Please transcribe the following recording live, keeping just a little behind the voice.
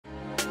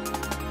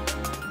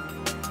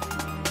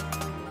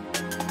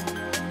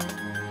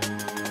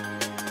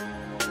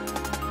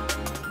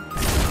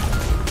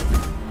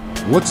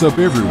What's up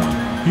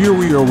everyone, here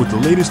we are with the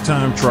latest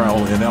time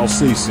trial in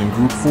Alsace in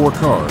Group 4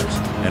 cars,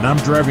 and I'm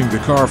driving the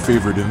car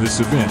favorite in this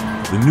event,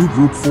 the new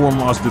Group 4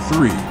 Mazda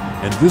 3,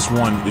 and this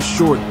one is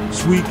short,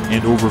 sweet,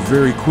 and over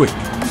very quick.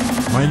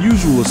 My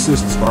usual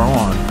assists are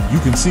on, you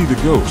can see the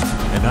ghost,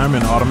 and I'm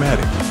in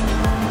automatic.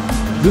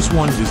 This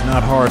one is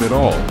not hard at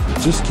all,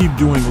 just keep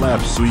doing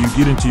laps so you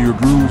get into your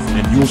groove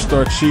and you'll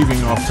start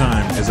shaving off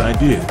time as I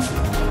did.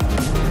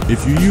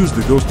 If you use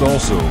the ghost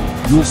also,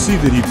 you'll see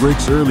that he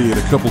brakes early at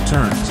a couple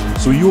turns,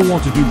 so you'll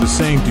want to do the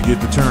same to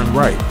get the turn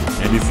right,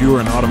 and if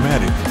you're an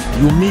automatic,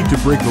 you'll need to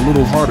brake a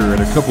little harder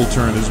at a couple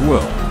turns as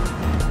well.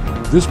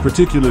 This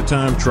particular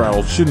time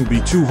trial shouldn't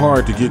be too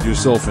hard to get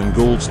yourself in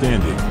gold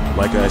standing.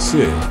 Like I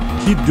said,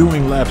 keep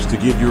doing laps to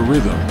get your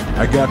rhythm.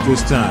 I got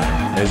this time,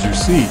 as you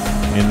see,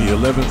 in the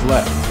 11th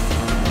lap.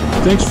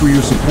 Thanks for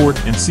your support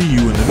and see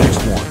you in the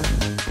next one.